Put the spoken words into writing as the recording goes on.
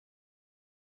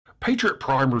Patriot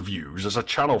Prime Reviews is a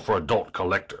channel for adult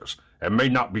collectors and may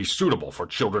not be suitable for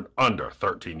children under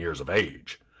 13 years of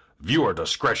age. Viewer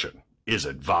discretion is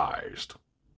advised.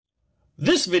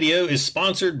 This video is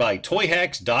sponsored by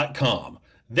toyhax.com.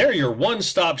 They're your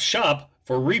one-stop shop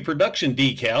for reproduction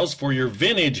decals for your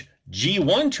vintage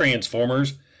G1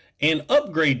 Transformers and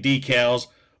upgrade decals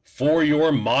for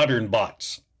your modern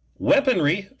bots.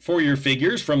 Weaponry for your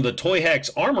figures from the Toyhax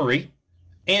Armory,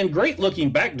 and great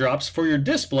looking backdrops for your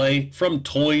display from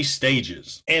Toy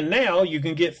Stages. And now you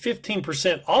can get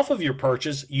 15% off of your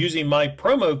purchase using my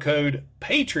promo code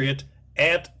PATRIOT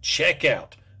at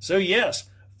checkout. So yes,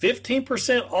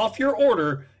 15% off your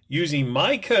order using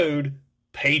my code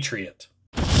PATRIOT.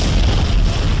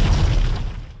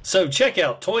 So check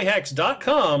out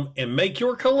toyhax.com and make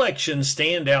your collection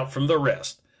stand out from the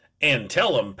rest. And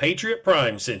tell them Patriot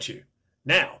Prime sent you.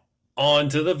 Now, on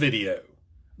to the video.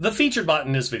 The featured bot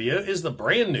in this video is the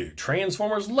brand new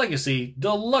Transformers Legacy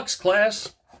Deluxe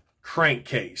Class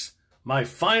Crankcase. My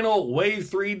final Wave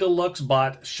 3 Deluxe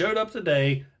bot showed up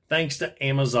today thanks to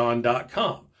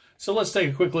Amazon.com. So let's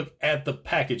take a quick look at the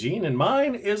packaging, and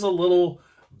mine is a little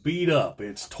beat up.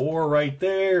 It's tore right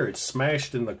there, it's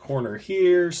smashed in the corner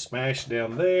here, smashed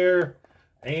down there,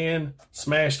 and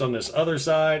smashed on this other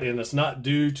side, and it's not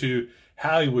due to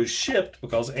how he was shipped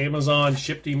because Amazon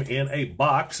shipped him in a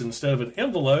box instead of an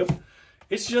envelope.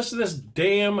 It's just this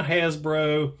damn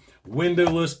Hasbro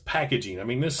windowless packaging. I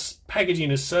mean, this packaging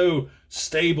is so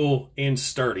stable and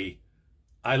sturdy.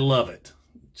 I love it.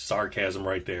 Sarcasm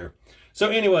right there. So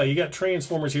anyway, you got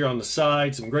Transformers here on the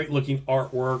side, some great looking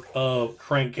artwork of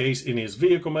Crankcase in his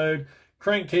vehicle mode,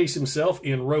 Crankcase himself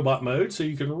in robot mode, so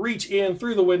you can reach in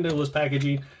through the windowless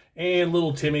packaging and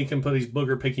little Timmy can put his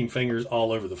booger picking fingers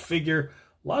all over the figure.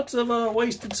 Lots of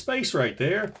wasted space right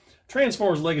there.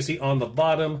 Transformers Legacy on the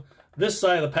bottom. This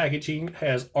side of the packaging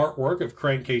has artwork of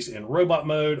Crankcase in robot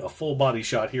mode, a full body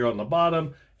shot here on the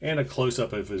bottom, and a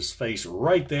close-up of his face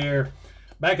right there.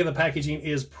 Back of the packaging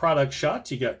is product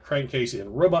shots. You got Crankcase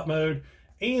in robot mode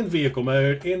and vehicle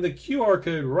mode, and the QR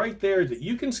code right there that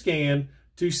you can scan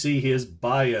to see his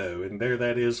bio. And there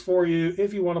that is for you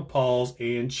if you want to pause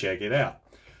and check it out.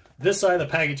 This side of the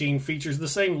packaging features the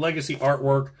same legacy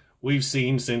artwork we've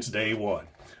seen since day one.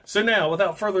 So now,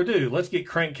 without further ado, let's get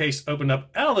Crankcase opened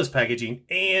up out of this packaging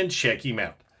and check him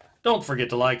out. Don't forget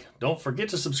to like, don't forget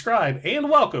to subscribe, and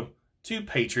welcome to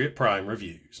Patriot Prime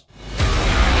Reviews.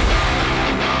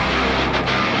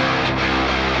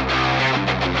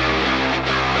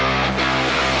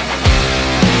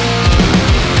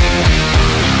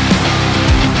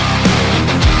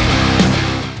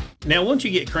 Now, once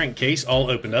you get Crankcase all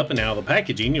opened up and out of the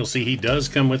packaging, you'll see he does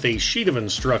come with a sheet of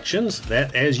instructions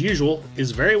that, as usual,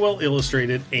 is very well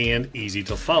illustrated and easy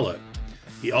to follow.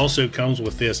 He also comes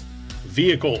with this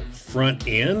vehicle front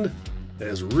end that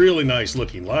is really nice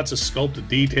looking. Lots of sculpted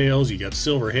details. You got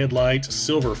silver headlights,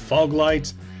 silver fog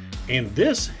lights, and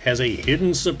this has a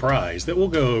hidden surprise that we'll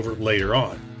go over later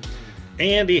on.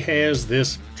 And he has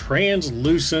this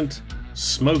translucent,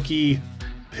 smoky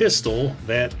pistol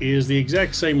that is the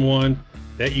exact same one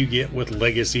that you get with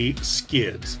Legacy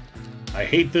Skids. I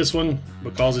hate this one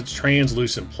because it's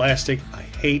translucent plastic. I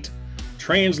hate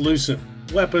translucent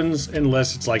weapons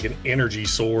unless it's like an energy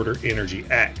sword or energy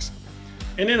axe.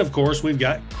 And then of course we've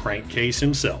got Crankcase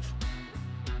himself.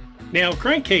 Now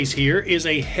Crankcase here is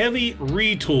a heavy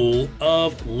retool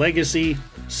of Legacy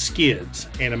Skids,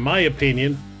 and in my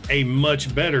opinion a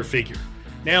much better figure.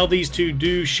 Now these two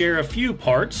do share a few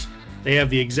parts. They have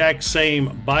the exact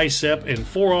same bicep and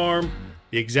forearm,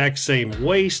 the exact same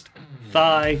waist,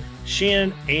 thigh,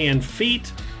 shin, and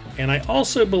feet. And I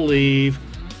also believe,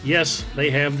 yes,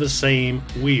 they have the same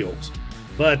wheels.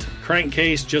 But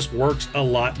Crankcase just works a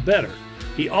lot better.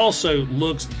 He also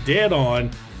looks dead on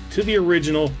to the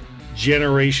original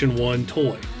Generation 1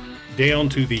 toy, down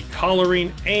to the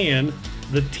collaring and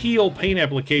the teal paint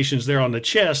applications there on the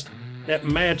chest that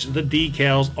match the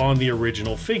decals on the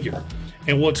original figure.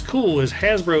 And what's cool is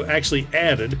Hasbro actually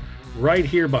added right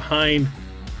here behind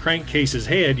Crankcase's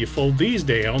head, you fold these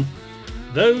down,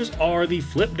 those are the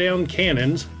flip down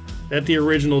cannons that the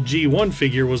original G1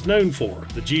 figure was known for.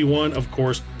 The G1, of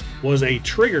course, was a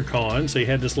Triggercon, so you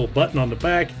had this little button on the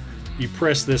back, you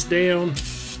press this down,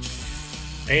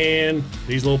 and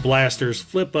these little blasters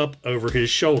flip up over his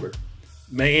shoulder.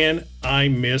 Man, I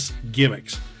miss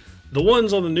gimmicks. The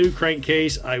ones on the new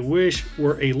Crankcase I wish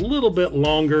were a little bit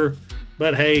longer,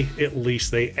 but hey, at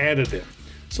least they added it.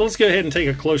 So let's go ahead and take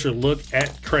a closer look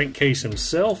at Crankcase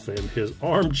himself, and his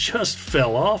arm just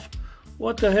fell off.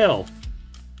 What the hell?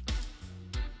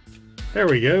 There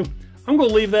we go. I'm going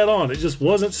to leave that on. It just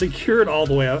wasn't secured all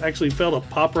the way. I actually felt it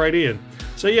pop right in.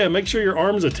 So yeah, make sure your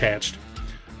arm's attached.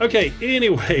 Okay,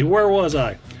 anyway, where was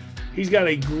I? He's got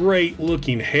a great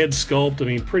looking head sculpt. I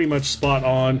mean, pretty much spot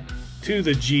on to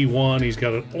the G1. He's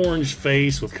got an orange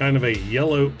face with kind of a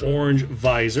yellow-orange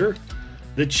visor.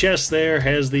 The chest there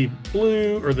has the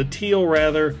blue, or the teal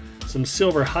rather, some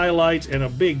silver highlights, and a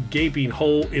big gaping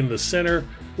hole in the center,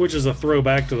 which is a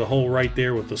throwback to the hole right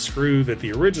there with the screw that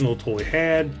the original toy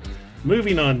had.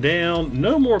 Moving on down,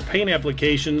 no more paint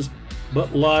applications,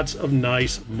 but lots of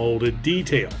nice molded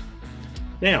detail.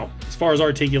 Now, as far as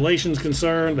articulation is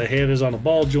concerned, the head is on a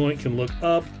ball joint, can look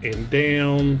up and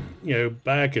down, you know,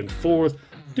 back and forth,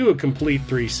 do a complete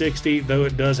 360, though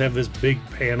it does have this big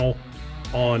panel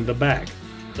on the back.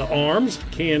 The arms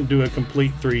can do a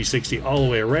complete 360 all the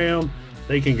way around.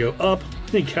 They can go up.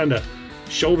 He kind of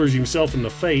shoulders himself in the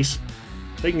face.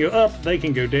 They can go up, they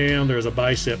can go down. There's a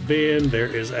bicep bend, there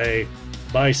is a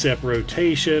bicep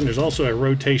rotation. There's also a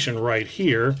rotation right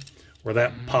here where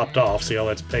that popped off. See how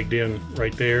that's pegged in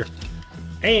right there?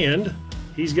 And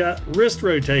he's got wrist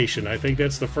rotation. I think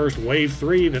that's the first Wave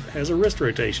 3 that has a wrist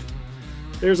rotation.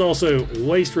 There's also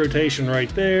waist rotation right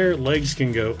there. Legs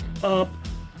can go up,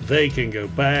 they can go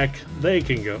back, they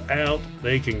can go out,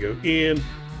 they can go in.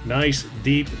 Nice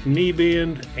deep knee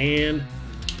bend and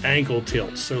ankle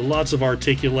tilt. So lots of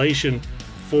articulation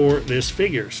for this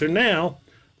figure. So now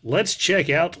let's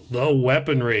check out the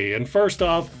weaponry. And first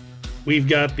off, we've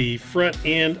got the front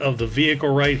end of the vehicle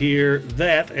right here.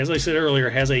 That, as I said earlier,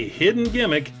 has a hidden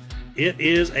gimmick. It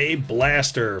is a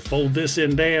blaster. Fold this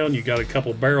end down. You got a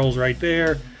couple barrels right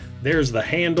there. There's the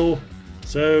handle.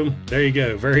 So there you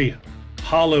go. Very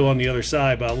hollow on the other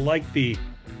side, but I like the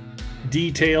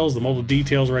details, the molded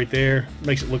details right there.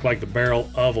 Makes it look like the barrel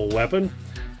of a weapon.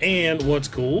 And what's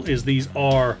cool is these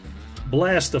are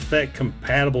blast effect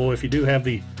compatible. If you do have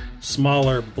the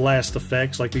smaller blast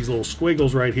effects like these little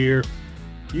squiggles right here,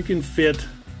 you can fit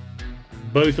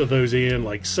both of those in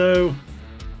like so.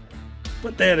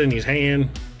 Put that in his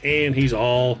hand and he's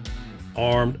all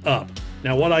armed up.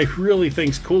 Now what I really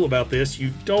think is cool about this,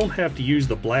 you don't have to use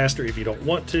the blaster if you don't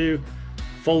want to.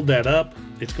 Fold that up.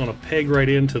 It's going to peg right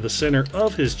into the center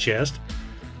of his chest.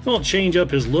 Going to change up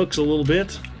his looks a little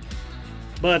bit,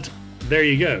 but there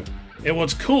you go. And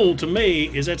what's cool to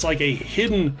me is it's like a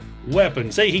hidden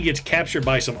weapon. Say he gets captured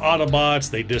by some Autobots,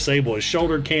 they disable his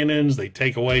shoulder cannons, they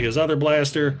take away his other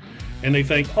blaster, and they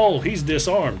think, oh, he's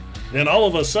disarmed. Then all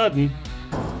of a sudden,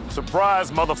 surprise,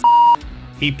 motherfucker!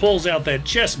 He pulls out that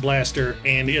chest blaster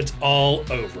and it's all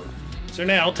over. So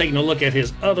now, taking a look at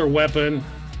his other weapon,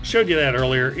 showed you that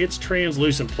earlier, it's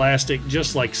translucent plastic,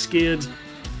 just like Skids.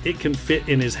 It can fit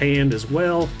in his hand as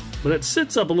well, but it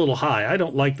sits up a little high. I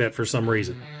don't like that for some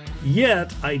reason.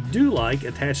 Yet, I do like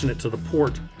attaching it to the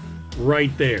port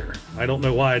right there. I don't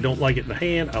know why I don't like it in the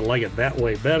hand. I like it that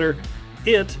way better.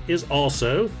 It is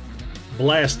also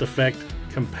blast effect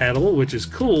compatible, which is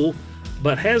cool,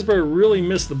 but Hasbro really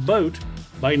missed the boat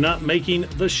by not making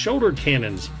the shoulder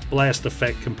cannons blast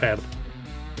effect compatible.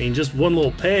 I mean, just one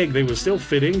little peg, they would still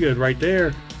fit in good right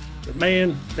there. But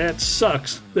man, that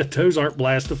sucks that those aren't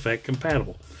blast effect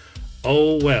compatible.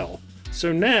 Oh well.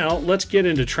 So now let's get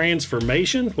into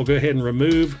transformation. We'll go ahead and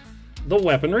remove the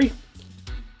weaponry.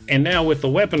 And now with the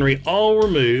weaponry all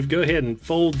removed, go ahead and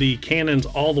fold the cannons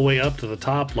all the way up to the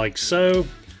top like so.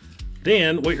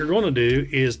 Then what you're going to do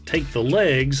is take the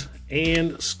legs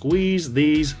and squeeze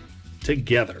these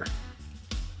together.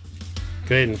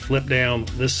 Go ahead and flip down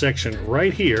this section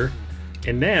right here.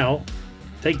 And now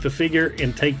take the figure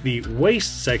and take the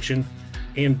waist section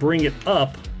and bring it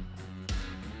up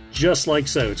just like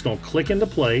so. It's going to click into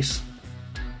place.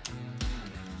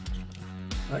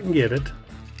 I can get it.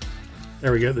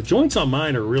 There we go. The joints on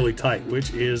mine are really tight,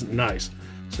 which is nice.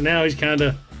 So now he's kind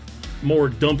of more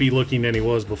dumpy looking than he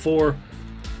was before.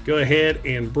 Go ahead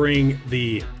and bring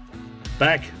the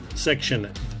back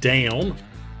section down.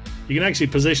 You can actually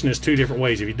position this two different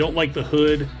ways. If you don't like the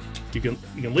hood, you can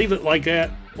leave it like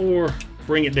that, or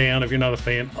bring it down if you're not a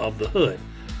fan of the hood.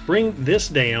 Bring this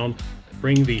down,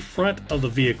 bring the front of the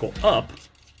vehicle up,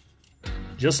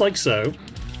 just like so.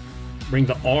 Bring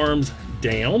the arms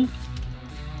down,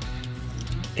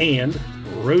 and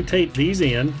rotate these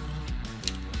in,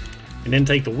 and then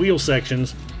take the wheel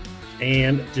sections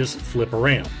and just flip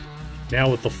around. Now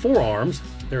with the forearms,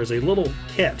 there's a little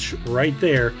catch right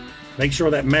there. Make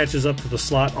sure that matches up to the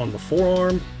slot on the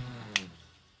forearm.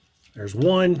 There's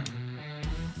one.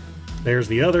 There's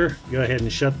the other. Go ahead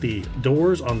and shut the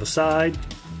doors on the side.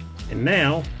 And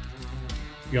now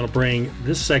you're going to bring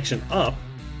this section up,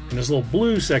 and this little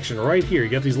blue section right here, you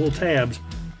got these little tabs.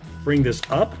 Bring this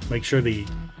up. Make sure the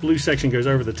blue section goes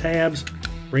over the tabs.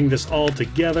 Bring this all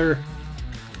together.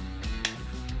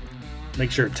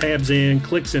 Make sure it tabs in,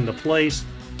 clicks into place.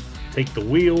 Take the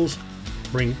wheels,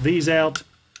 bring these out.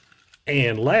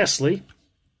 And lastly,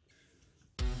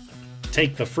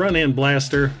 take the front end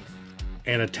blaster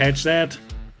and attach that.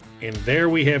 And there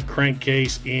we have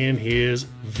Crankcase in his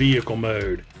vehicle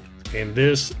mode. And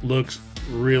this looks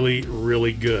really,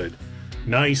 really good.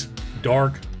 Nice,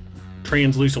 dark,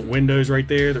 translucent windows right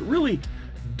there that really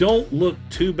don't look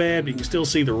too bad, but you can still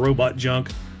see the robot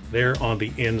junk there on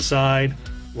the inside.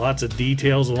 Lots of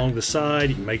details along the side.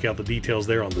 You can make out the details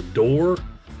there on the door.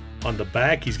 On the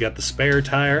back, he's got the spare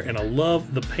tire, and I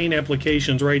love the paint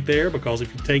applications right there, because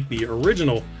if you take the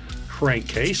original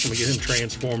Crankcase, let me get him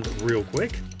transformed real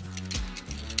quick.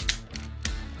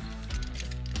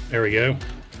 There we go.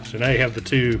 So now you have the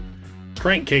two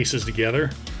crankcases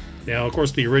together. Now, of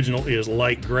course, the original is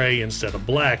light gray instead of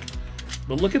black,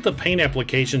 but look at the paint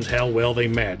applications, how well they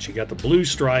match. You got the blue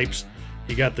stripes,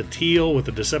 you got the teal with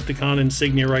the Decepticon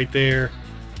insignia right there.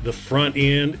 The front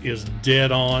end is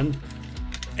dead on,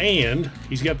 and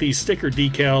he's got these sticker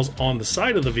decals on the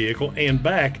side of the vehicle and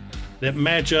back that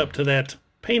match up to that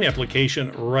paint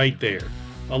application right there,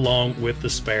 along with the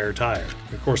spare tire.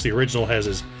 Of course, the original has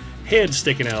his head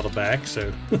sticking out of the back,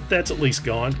 so that's at least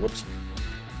gone. Whoops.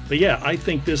 But yeah, I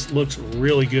think this looks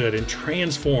really good and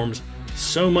transforms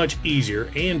so much easier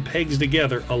and pegs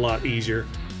together a lot easier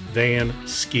than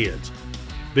Skids.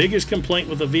 Biggest complaint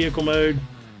with the vehicle mode,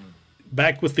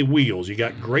 back with the wheels. You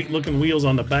got great looking wheels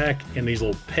on the back and these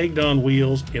little pegged on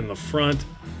wheels in the front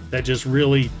that just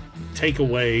really take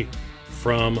away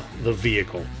from the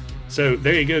vehicle. So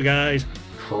there you go, guys,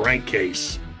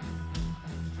 Crankcase.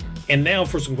 And now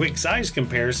for some quick size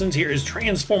comparisons. Here is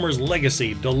Transformers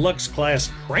Legacy Deluxe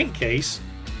Class Crankcase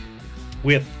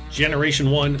with Generation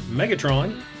 1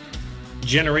 Megatron,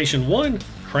 Generation 1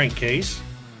 Crankcase,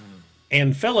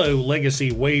 and fellow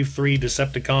Legacy Wave 3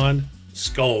 Decepticon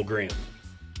Skullgrin.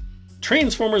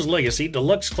 Transformers Legacy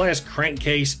Deluxe Class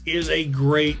Crankcase is a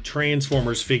great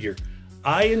Transformers figure.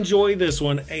 I enjoy this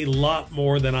one a lot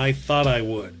more than I thought I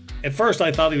would. At first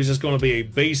I thought he was just going to be a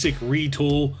basic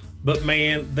retool, but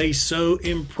man, they so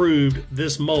improved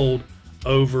this mold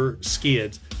over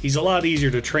Skids. He's a lot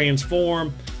easier to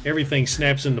transform, everything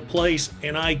snaps into place,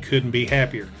 and I couldn't be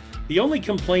happier. The only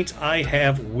complaints I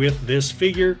have with this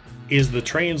figure is the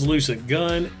translucent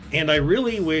gun, and I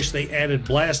really wish they added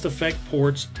blast effect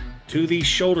ports to these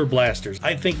shoulder blasters.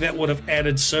 I think that would have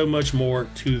added so much more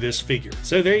to this figure.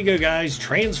 So there you go, guys,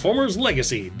 Transformers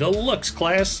Legacy Deluxe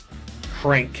Class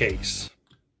Crankcase.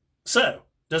 So,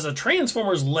 does a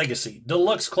Transformers Legacy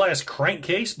Deluxe Class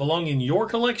Crankcase belong in your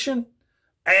collection?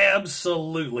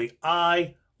 Absolutely.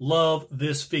 I love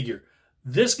this figure.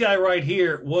 This guy right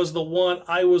here was the one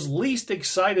I was least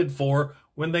excited for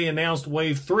when they announced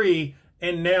Wave 3,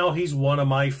 and now he's one of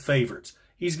my favorites.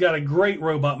 He's got a great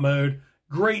robot mode,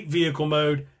 great vehicle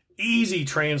mode, easy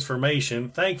transformation.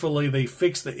 Thankfully, they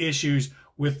fixed the issues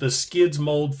with the Skids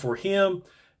mold for him,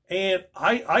 and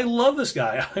I love this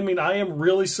guy. I mean, I am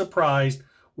really surprised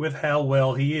with how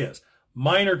well he is.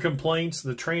 Minor complaints,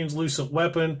 the translucent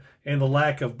weapon and the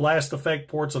lack of blast effect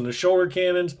ports on the shoulder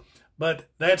cannons, but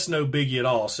that's no biggie at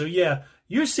all. So yeah,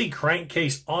 you see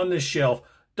Crankcase on the shelf,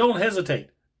 don't hesitate.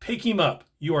 Pick him up.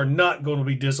 You are not going to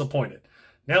be disappointed.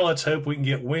 Now let's hope we can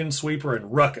get Windsweeper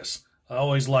and Ruckus. I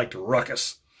always liked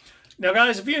Ruckus. Now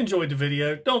guys, if you enjoyed the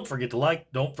video, don't forget to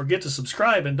like, don't forget to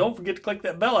subscribe, and don't forget to click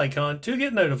that bell icon to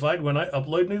get notified when I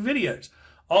upload new videos.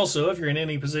 Also, if you're in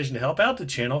any position to help out the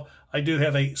channel, I do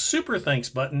have a super thanks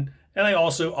button, and I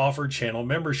also offer channel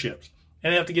memberships.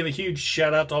 And I have to give a huge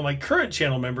shout out to all my current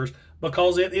channel members,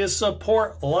 because it is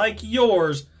support like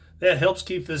yours that helps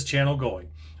keep this channel going.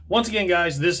 Once again,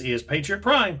 guys, this is Patriot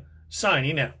Prime,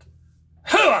 signing out.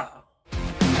 Hooah!